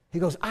 He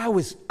goes, I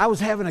was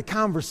having a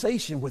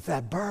conversation with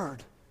that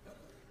bird.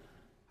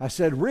 I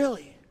said,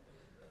 really?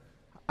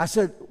 I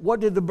said,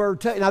 what did the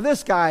bird tell you? Now,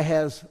 this guy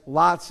has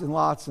lots and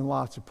lots and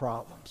lots of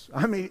problems.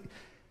 I mean,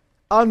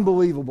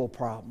 unbelievable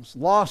problems.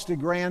 Lost a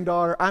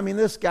granddaughter. I mean,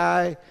 this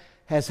guy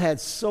has had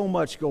so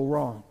much go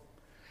wrong.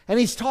 And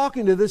he's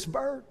talking to this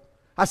bird.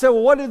 I said,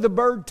 well, what did the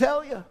bird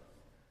tell you?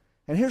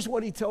 And here's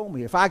what he told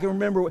me. If I can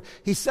remember,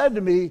 he said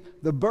to me,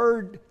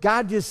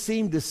 God just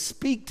seemed to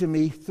speak to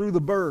me through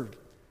the bird.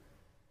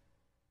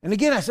 And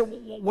again, I said,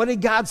 what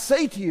did God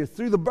say to you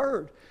through the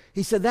bird?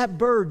 He said, that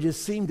bird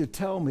just seemed to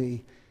tell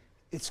me,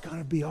 it's going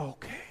to be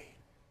okay.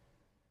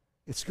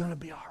 It's going to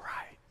be all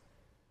right.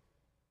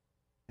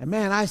 And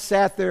man, I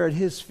sat there at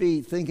his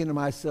feet thinking to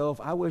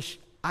myself, I wish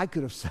I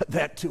could have said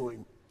that to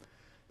him.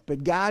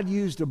 But God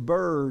used a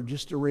bird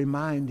just to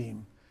remind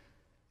him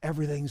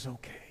everything's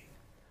okay.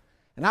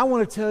 And I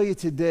want to tell you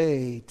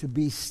today to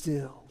be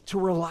still, to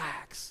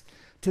relax,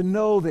 to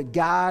know that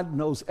God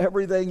knows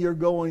everything you're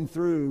going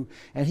through,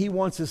 and He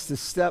wants us to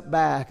step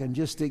back and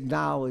just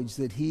acknowledge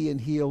that He and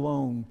He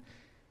alone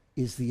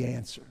is the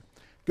answer.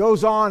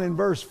 Goes on in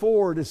verse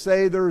 4 to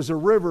say there is a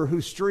river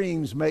whose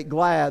streams make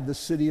glad the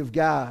city of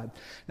God.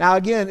 Now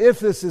again, if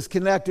this is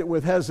connected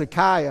with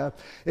Hezekiah,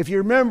 if you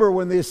remember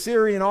when the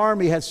Assyrian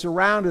army had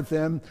surrounded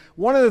them,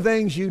 one of the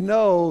things you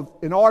know,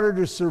 in order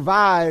to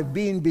survive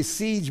being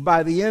besieged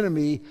by the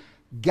enemy,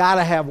 got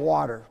to have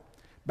water.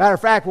 Matter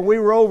of fact, when we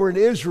were over in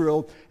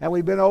Israel, and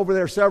we've been over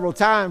there several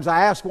times,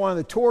 I asked one of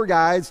the tour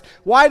guides,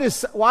 why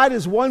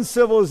does one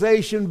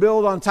civilization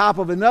build on top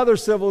of another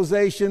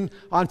civilization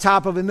on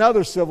top of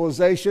another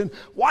civilization?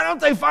 Why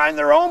don't they find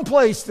their own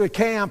place to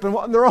camp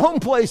and their own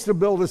place to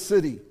build a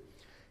city?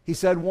 He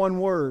said one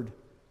word: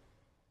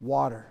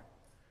 water.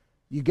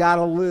 You got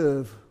to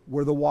live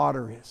where the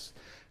water is.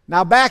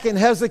 Now, back in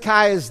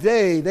Hezekiah's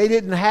day, they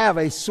didn't have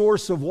a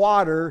source of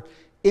water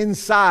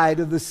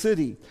inside of the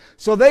city.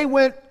 So they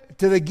went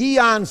to the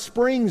Gihon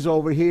Springs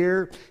over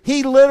here.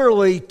 He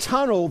literally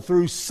tunneled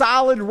through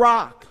solid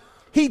rock.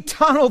 He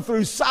tunneled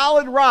through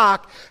solid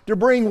rock to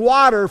bring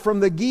water from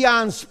the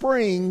Gihon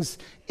Springs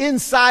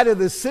inside of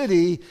the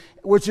city,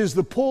 which is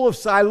the pool of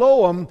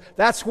Siloam.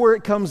 That's where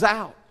it comes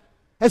out.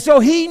 And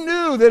so he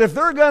knew that if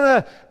they're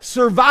going to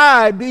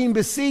survive being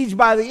besieged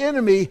by the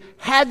enemy,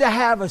 had to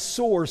have a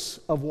source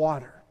of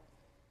water.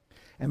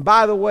 And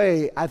by the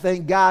way, I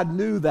think God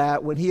knew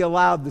that when He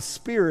allowed the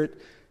Spirit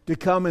to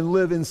come and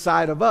live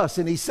inside of us.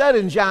 And He said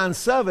in John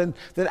 7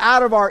 that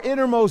out of our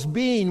innermost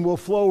being will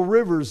flow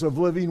rivers of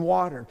living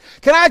water.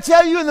 Can I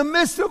tell you, in the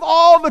midst of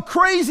all the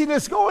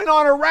craziness going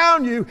on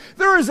around you,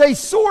 there is a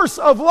source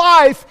of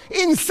life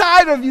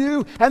inside of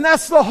you, and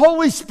that's the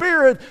Holy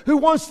Spirit who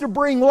wants to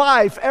bring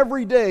life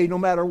every day, no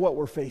matter what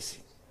we're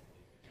facing.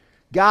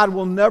 God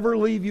will never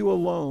leave you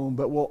alone,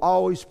 but will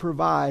always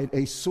provide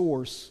a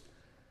source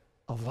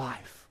of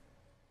life.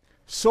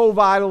 So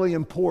vitally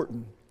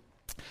important.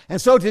 And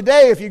so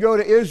today, if you go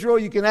to Israel,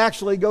 you can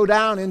actually go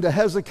down into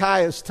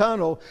Hezekiah's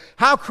tunnel.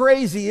 How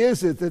crazy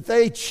is it that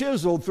they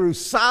chiseled through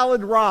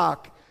solid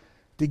rock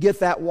to get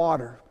that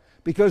water?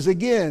 Because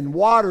again,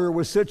 water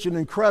was such an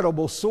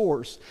incredible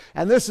source.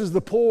 And this is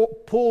the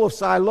pool of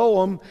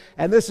Siloam,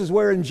 and this is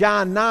where in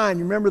John 9,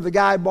 you remember the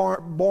guy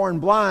born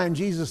blind,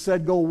 Jesus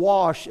said, go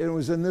wash, and it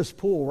was in this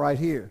pool right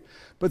here.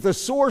 But the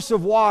source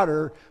of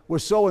water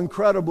was so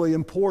incredibly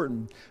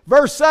important.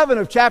 Verse 7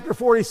 of chapter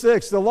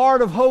 46, the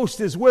Lord of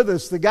hosts is with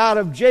us. The God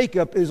of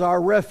Jacob is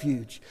our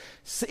refuge.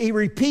 He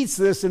repeats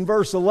this in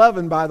verse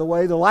 11, by the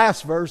way, the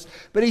last verse.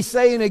 But he's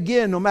saying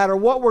again, no matter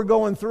what we're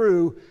going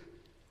through,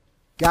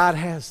 God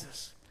has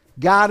us.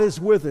 God is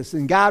with us,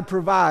 and God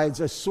provides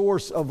a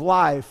source of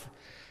life.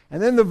 And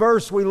then the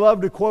verse we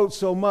love to quote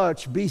so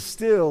much, be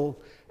still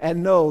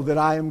and know that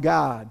I am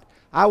God.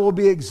 I will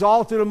be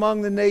exalted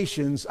among the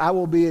nations. I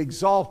will be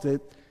exalted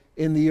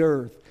in the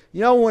earth. You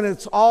know, when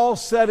it's all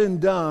said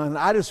and done,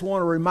 I just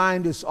want to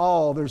remind us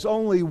all, there's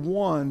only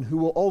one who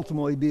will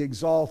ultimately be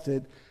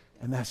exalted,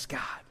 and that's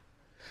God.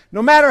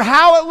 No matter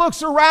how it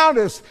looks around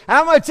us,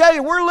 I'm going to tell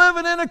you, we're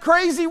living in a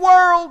crazy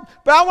world,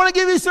 but I want to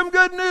give you some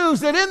good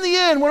news that in the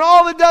end, when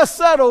all the dust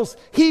settles,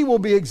 He will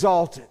be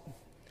exalted.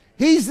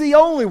 He's the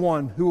only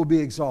one who will be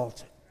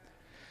exalted.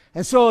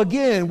 And so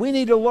again, we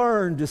need to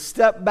learn to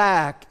step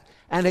back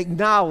and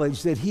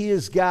acknowledge that He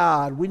is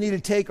God. We need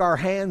to take our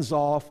hands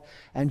off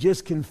and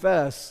just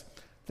confess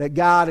that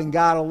God and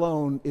God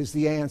alone is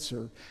the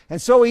answer.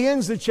 And so he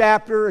ends the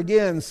chapter,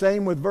 again,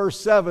 same with verse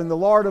 7. The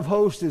Lord of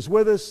hosts is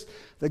with us.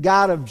 The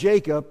God of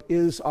Jacob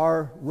is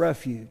our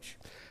refuge.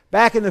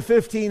 Back in the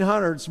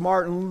 1500s,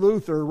 Martin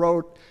Luther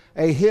wrote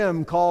a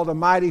hymn called A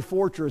Mighty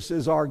Fortress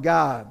is Our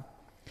God.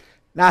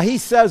 Now, he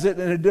says it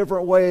in a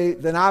different way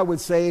than I would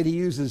say it. He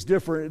uses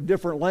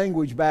different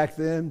language back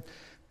then.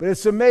 But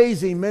it's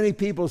amazing, many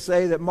people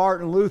say that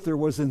Martin Luther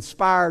was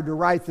inspired to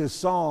write this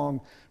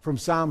song from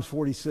Psalms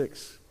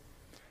 46.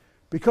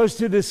 Because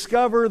to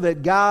discover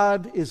that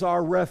God is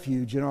our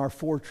refuge and our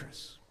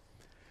fortress.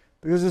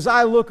 Because as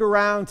I look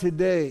around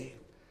today,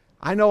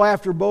 I know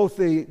after both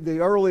the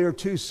earlier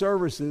two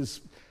services,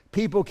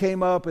 people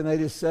came up and they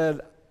just said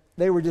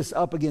they were just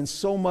up against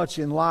so much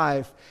in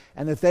life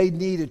and that they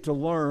needed to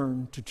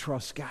learn to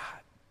trust God.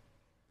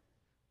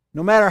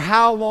 No matter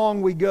how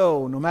long we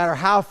go, no matter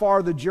how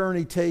far the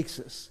journey takes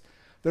us,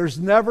 there's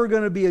never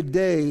going to be a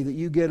day that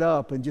you get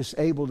up and just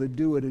able to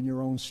do it in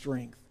your own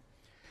strength.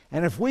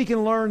 And if we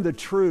can learn the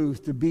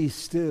truth to be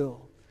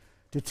still,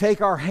 to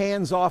take our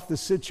hands off the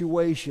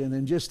situation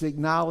and just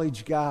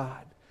acknowledge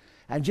God,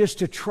 and just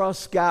to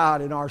trust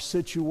God in our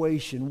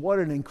situation, what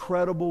an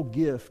incredible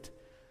gift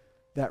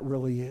that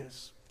really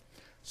is.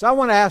 So I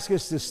want to ask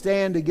us to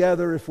stand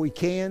together if we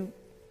can.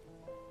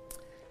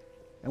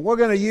 And we're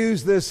going to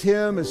use this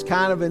hymn as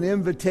kind of an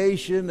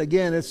invitation.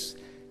 Again,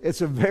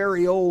 it's a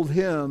very old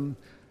hymn.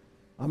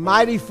 A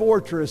mighty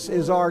fortress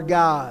is our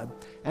God.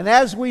 And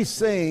as we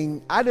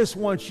sing, I just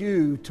want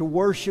you to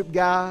worship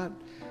God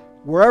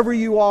wherever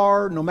you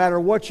are, no matter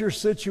what your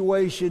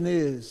situation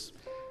is.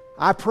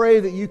 I pray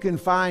that you can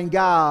find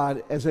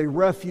God as a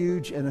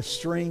refuge and a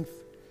strength.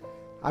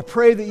 I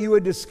pray that you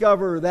would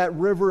discover that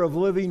river of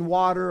living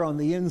water on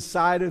the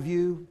inside of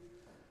you,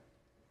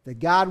 that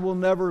God will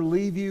never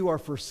leave you or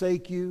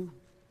forsake you.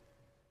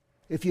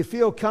 If you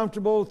feel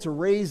comfortable to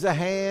raise a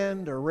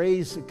hand or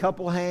raise a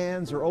couple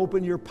hands or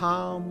open your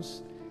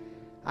palms,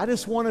 I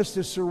just want us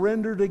to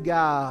surrender to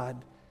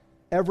God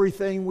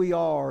everything we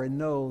are and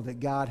know that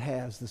God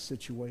has the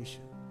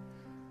situation.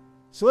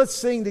 So let's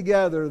sing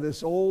together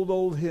this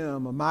old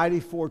hymn, A Mighty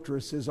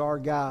Fortress is Our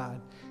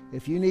God.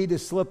 If you need to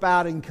slip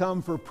out and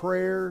come for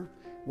prayer,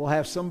 we'll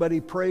have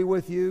somebody pray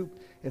with you.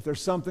 If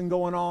there's something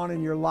going on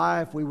in your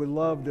life, we would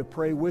love to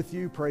pray with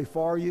you, pray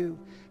for you.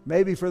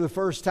 Maybe for the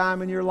first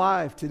time in your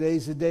life,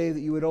 today's the day that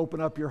you would open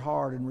up your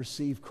heart and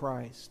receive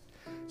Christ.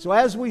 So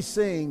as we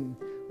sing,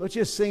 Let's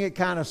just sing it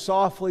kind of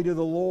softly to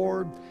the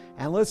Lord,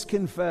 and let's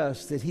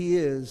confess that He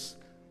is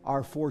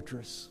our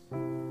fortress.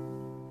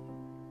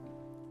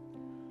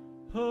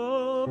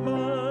 A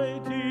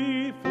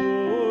mighty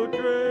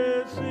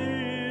fortress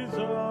is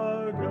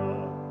our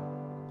God,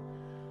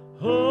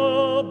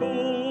 a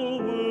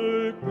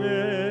bulwark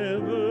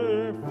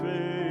never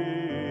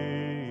failing,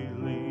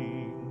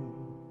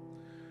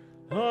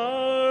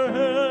 our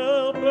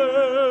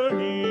helper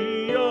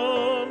He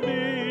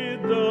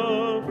amid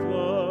the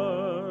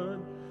flood,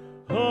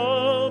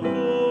 of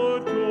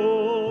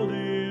mortal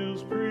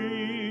ills prevailing.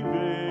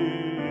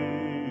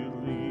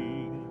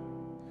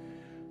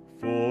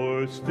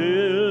 For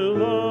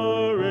still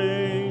our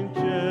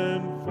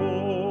ancient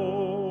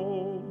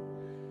foe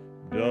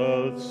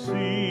doth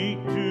seek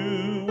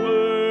to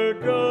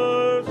work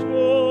us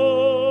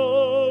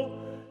woe.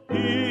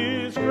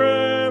 His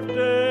craft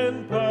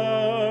and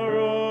power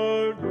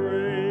are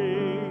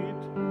great,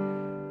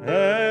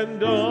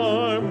 and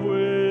armed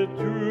with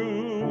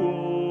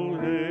cruel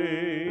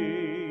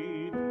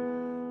hate.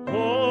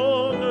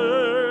 On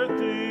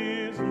earth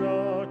is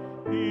not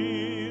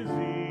His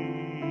equal.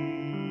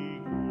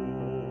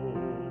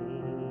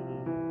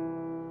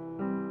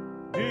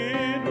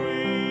 Did we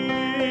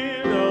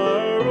in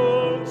our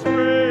own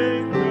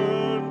strength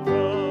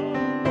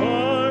confide,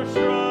 our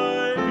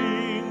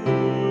striving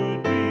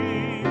would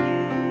be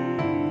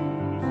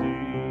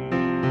losing.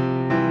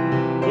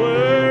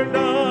 Were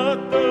not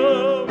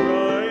the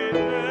right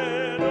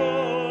man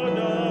on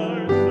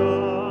our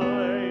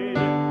side,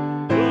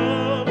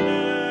 the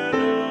man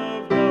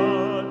of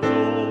God's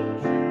own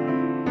choosing.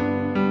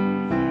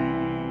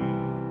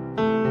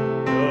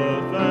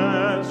 Doth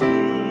ask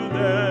who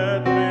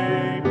that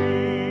may be,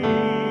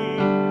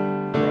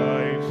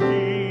 Christ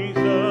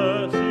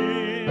Jesus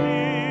it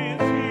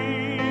is He,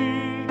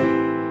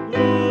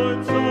 Lord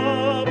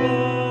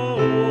Sabaoth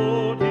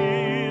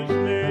His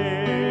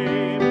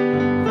name,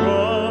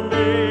 from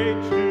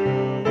age to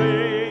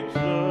age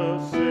the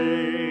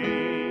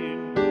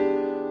same.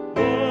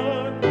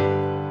 One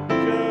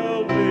shall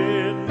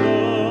win the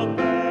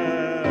battle.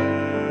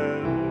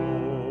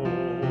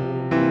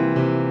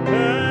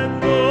 And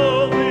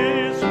though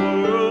this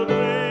world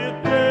with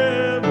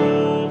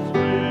devils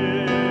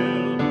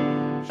filled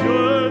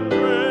should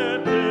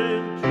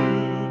threaten to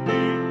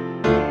befool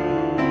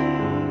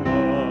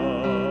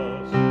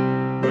us,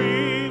 we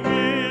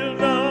will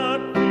not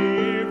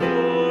fear,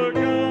 for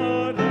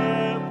God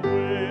hath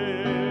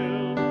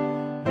willed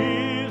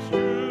His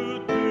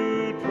truth to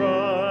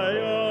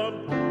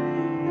triumph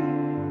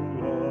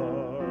through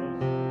us.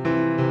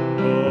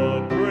 The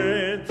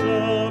Prince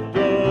of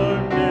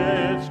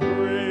Darkness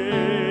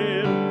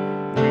grim,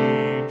 we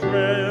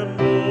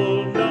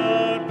tremble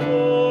not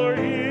for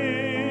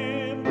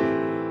Him.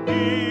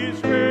 His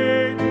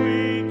great we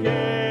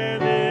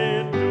can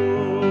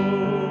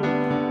endure,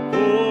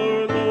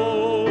 for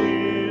lo,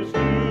 His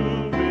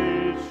doom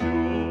is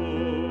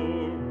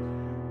sure.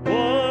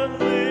 One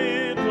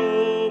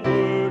little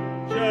word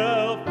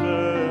shall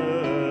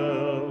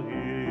fell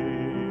Him.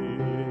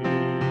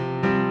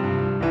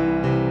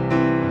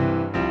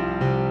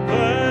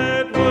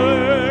 That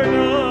word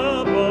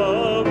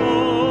above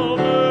all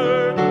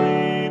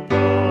earthly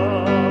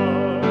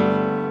powers,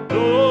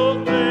 though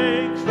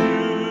thanks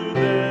to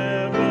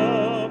them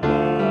abideth,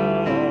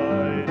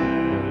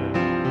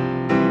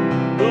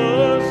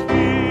 the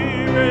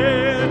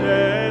Spirit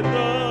and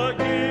the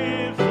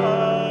gifts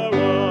are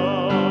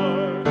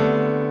ours,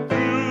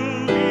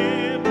 through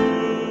Him who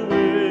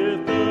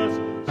with us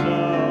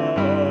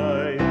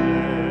sideth.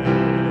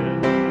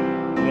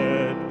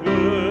 Let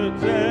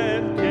goods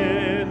and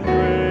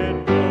kindred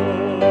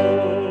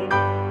known,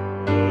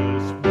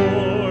 this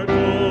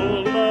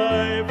mortal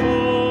life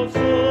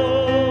also,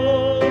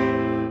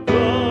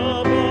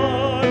 the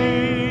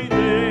body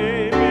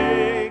they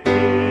may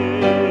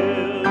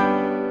kill,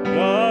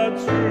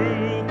 God's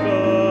truth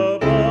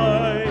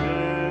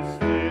abideth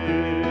still.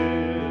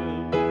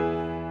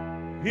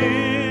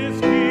 His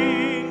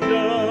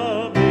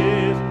kingdom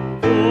is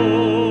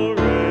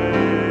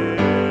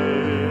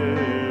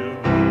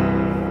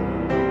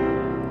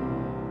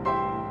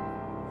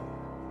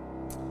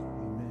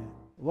Amen.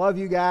 Love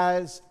you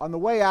guys. On the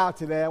way out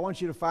today, I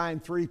want you to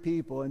find 3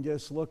 people and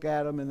just look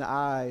at them in the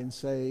eye and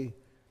say,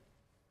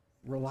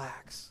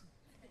 relax.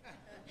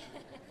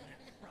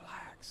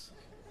 Relax.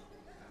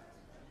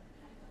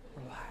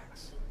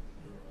 Relax.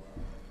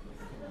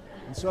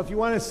 And so if you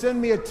want to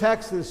send me a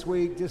text this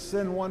week, just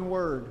send one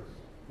word.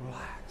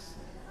 Relax.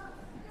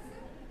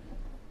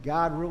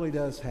 God really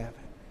does have it.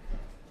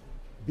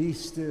 Be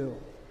still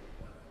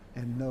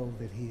and know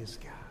that He is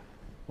God.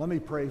 Let me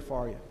pray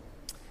for you.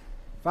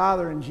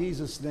 Father, in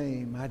Jesus'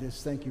 name, I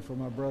just thank you for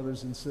my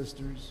brothers and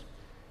sisters.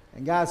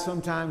 And God,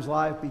 sometimes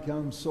life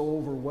becomes so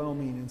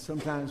overwhelming, and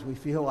sometimes we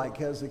feel like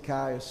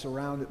Hezekiah is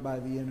surrounded by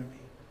the enemy.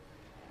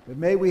 But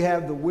may we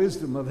have the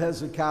wisdom of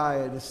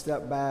Hezekiah to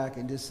step back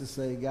and just to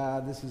say,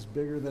 God, this is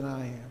bigger than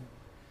I am.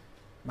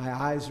 My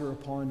eyes are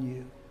upon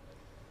you.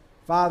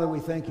 Father, we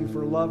thank you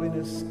for loving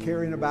us,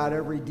 caring about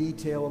every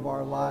detail of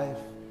our life.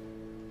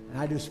 And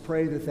I just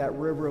pray that that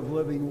river of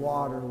living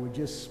water would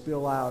just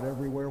spill out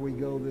everywhere we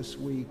go this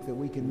week, that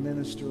we can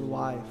minister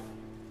life.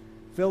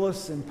 Fill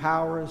us,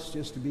 empower us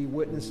just to be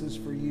witnesses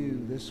for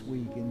you this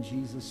week. In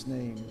Jesus'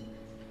 name,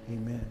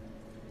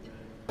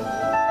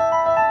 amen.